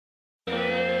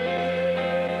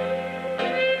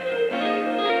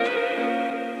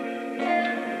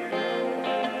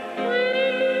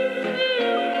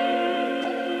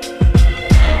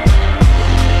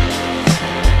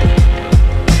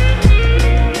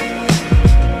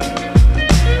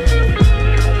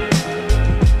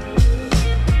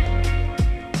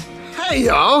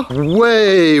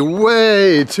well,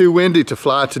 way too windy to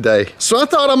fly today. So I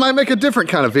thought I might make a different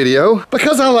kind of video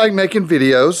because I like making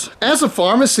videos. As a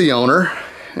pharmacy owner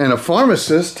and a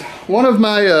pharmacist, one of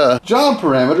my job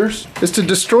parameters is to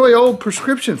destroy old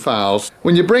prescription files.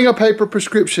 When you bring a paper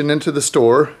prescription into the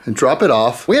store and drop it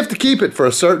off, we have to keep it for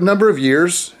a certain number of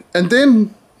years and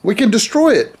then we can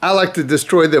destroy it. I like to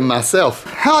destroy them myself.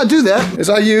 How I do that is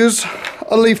I use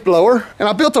a leaf blower and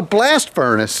I built a blast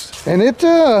furnace, and it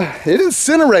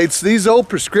incinerates these old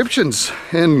prescriptions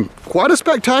in quite a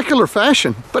spectacular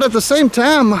fashion. But at the same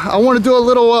time, I want to do a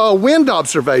little wind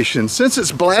observation. Since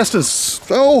it's blasting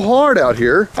so hard out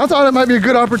here, I thought it might be a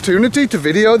good opportunity to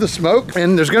video the smoke.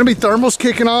 And there's going to be thermals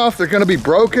kicking off, they're going to be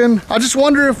broken. I just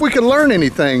wonder if we can learn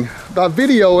anything about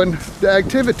videoing the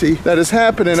activity that is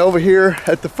happening over here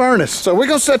at the furnace. So we're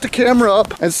gonna set the camera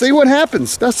up and see what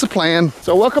happens. That's the plan.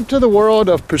 So welcome to the world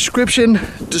of prescription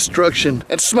destruction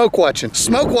and smoke watching.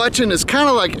 Smoke watching is kind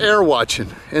of like air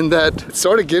watching in that it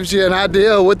sort of gives you an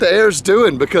idea of what the air's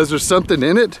doing because there's something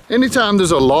in it. Anytime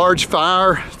there's a large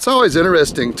fire, it's always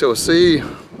interesting to see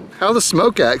how the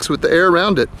smoke acts with the air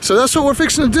around it. So that's what we're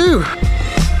fixing to do.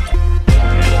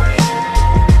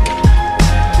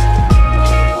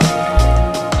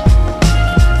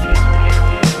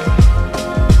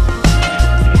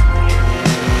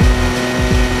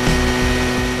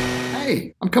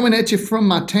 I'm coming at you from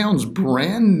my town's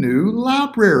brand new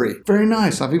library. Very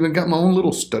nice. I've even got my own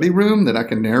little study room that I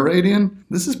can narrate in.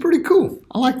 This is pretty cool.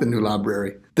 I like the new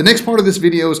library. The next part of this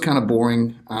video is kind of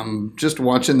boring. I'm just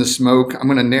watching the smoke. I'm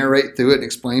going to narrate through it and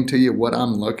explain to you what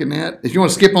I'm looking at. If you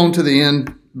want to skip on to the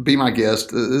end, be my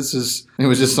guest. It was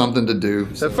just something to do.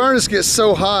 The furnace gets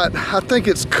so hot, I think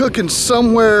it's cooking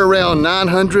somewhere around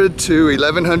 900 to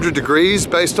 1100 degrees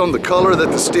based on the color that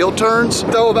the steel turns.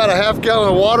 Throw about a half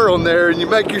gallon of water on there and you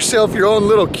make yourself your own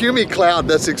little cumi cloud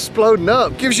that's exploding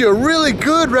up. Gives you a really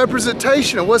good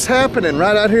representation of what's happening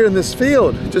right out here in this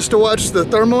field, just to watch the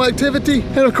thermal activity.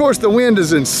 And of course the wind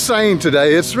is insane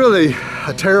today. It's really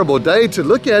a terrible day to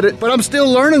look at it, but I'm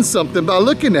still learning something by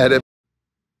looking at it.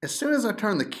 As soon as I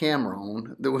turned the camera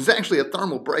on, there was actually a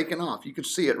thermal breaking off. You can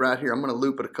see it right here. I'm going to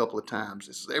loop it a couple of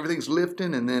times. Everything's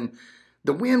lifting, and then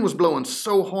the wind was blowing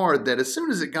so hard that as soon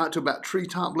as it got to about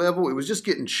treetop level, it was just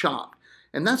getting chopped.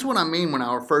 And that's what I mean when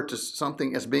I refer to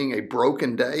something as being a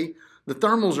broken day. The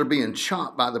thermals are being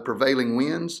chopped by the prevailing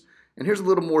winds. And here's a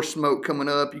little more smoke coming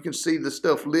up. You can see the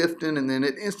stuff lifting, and then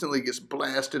it instantly gets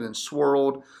blasted and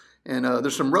swirled. And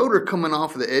there's some rotor coming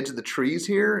off of the edge of the trees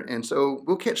here, and so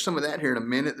we'll catch some of that here in a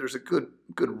minute. There's a good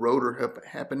rotor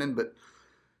happening, but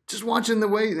just watching the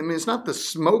way, I mean, it's not the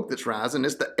smoke that's rising,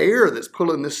 it's the air that's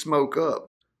pulling this smoke up.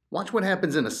 Watch what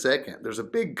happens in a second. There's a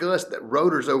big gust that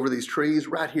rotors over these trees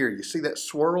right here. You see that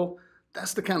swirl?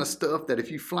 That's the kind of stuff that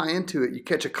if you fly into it, you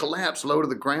catch a collapse low to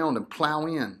the ground and plow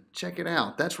in. Check it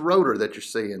out. That's rotor that you're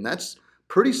seeing. That's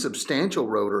pretty substantial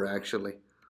rotor, actually.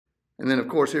 And then, of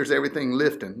course, here's everything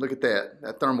lifting. Look at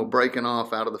that thermal breaking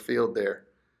off out of the field there.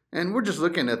 And we're just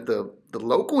looking at the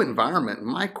local environment,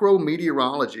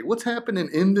 micrometeorology. What's happening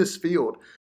in this field?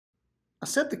 I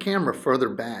set the camera further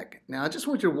back. Now, I just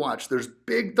want you to watch. There's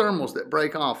big thermals that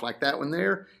break off like that one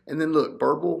there. And then look,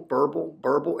 burble, burble,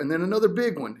 burble, and then another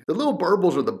big one. The little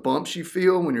burbles are the bumps you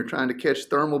feel when you're trying to catch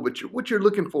thermal, but what you're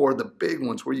looking for are the big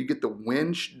ones where you get the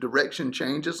wind direction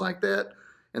changes like that,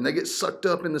 and they get sucked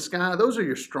up in the sky. Those are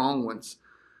your strong ones.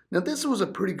 Now this was a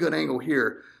pretty good angle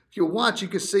here. If you'll watch, you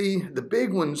can see the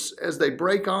big ones as they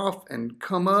break off and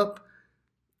come up,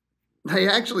 they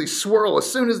actually swirl as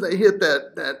soon as they hit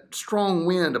that strong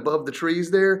wind above the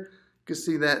trees there. You can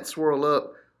see that swirl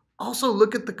up. Also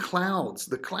look at the clouds.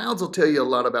 The clouds will tell you a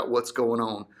lot about what's going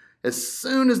on. As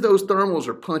soon as those thermals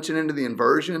are punching into the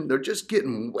inversion, they're just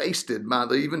getting wasted by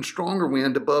the even stronger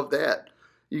wind above that.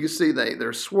 You can see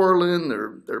they're swirling,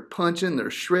 they're punching,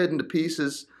 they're shredding to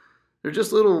pieces. They're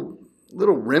just little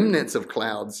remnants of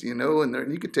clouds, you know, and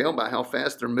you can tell by how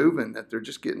fast they're moving that they're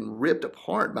just getting ripped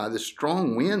apart by this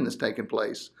strong wind that's taking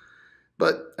place.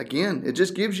 But again, it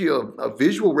just gives you a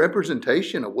visual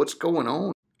representation of what's going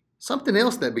on. Something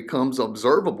else that becomes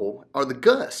observable are the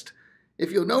gusts.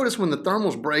 If you'll notice when the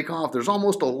thermals break off, there's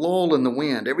almost a lull in the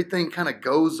wind. Everything kind of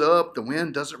goes up, the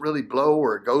wind doesn't really blow,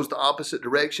 or it goes the opposite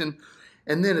direction.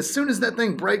 And then as soon as that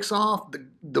thing breaks off,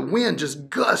 the wind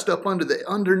just gusts up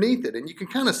underneath it. And you can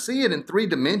kind of see it in 3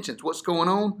 dimensions, what's going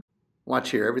on. Watch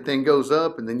here, everything goes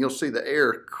up and then you'll see the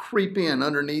air creep in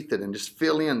underneath it and just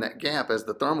fill in that gap as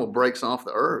the thermal breaks off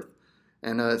the earth.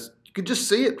 And you can just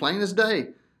see it plain as day.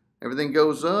 Everything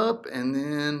goes up and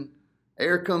then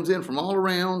air comes in from all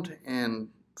around and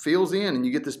fills in, and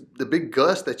you get the big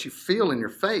gust that you feel in your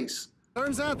face.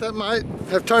 Turns out that might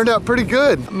have turned out pretty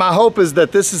good. My hope is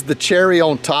that this is the cherry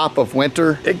on top of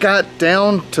winter. It got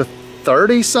down to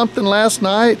 30 something last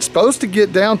night. It's supposed to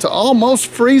get down to almost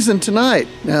freezing tonight.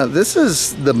 Now this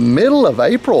is the middle of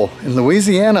April in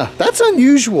Louisiana. That's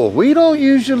unusual. We don't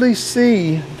usually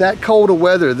see that cold of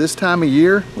weather this time of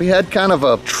year. We had kind of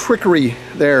a trickery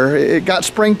there. It got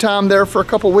springtime there for a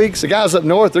couple weeks. The guys up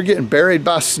north, they're getting buried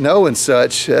by snow and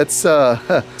such. That's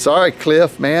sorry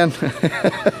Cliff, man.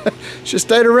 Should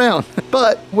stayed around.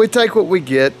 But we take what we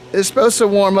get. It's supposed to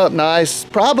warm up nice.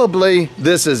 Probably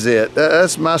this is it.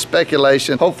 That's my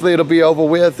speculation. Hopefully it'll be over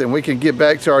with and we can get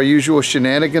back to our usual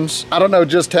shenanigans. I don't know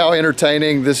just how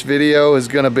entertaining this video is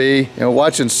gonna be. You know,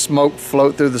 watching smoke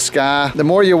float through the sky. The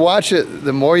more you watch it,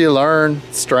 the more you learn.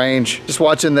 It's strange. Just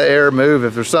watching the air move.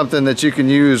 If there's something that you can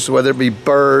use, whether it be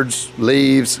birds,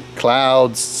 leaves,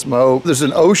 clouds, smoke, there's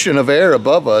an ocean of air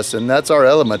above us and that's our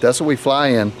element. That's what we fly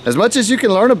in. As much as you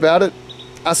can learn about it,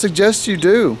 I suggest you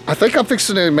do. I think I'm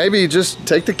fixing to maybe just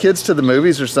take the kids to the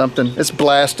movies or something. It's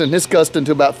blasting, it's gusting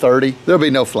to about 30. There'll be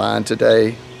no flying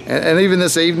today. And even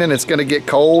this evening, it's gonna get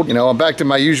cold. You know, I'm back to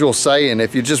my usual saying,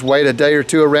 if you just wait a day or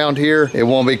two around here, it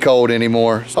won't be cold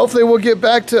anymore. So hopefully we'll get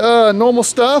back to normal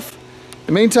stuff. In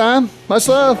the meantime, much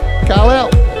love, Kyle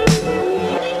out.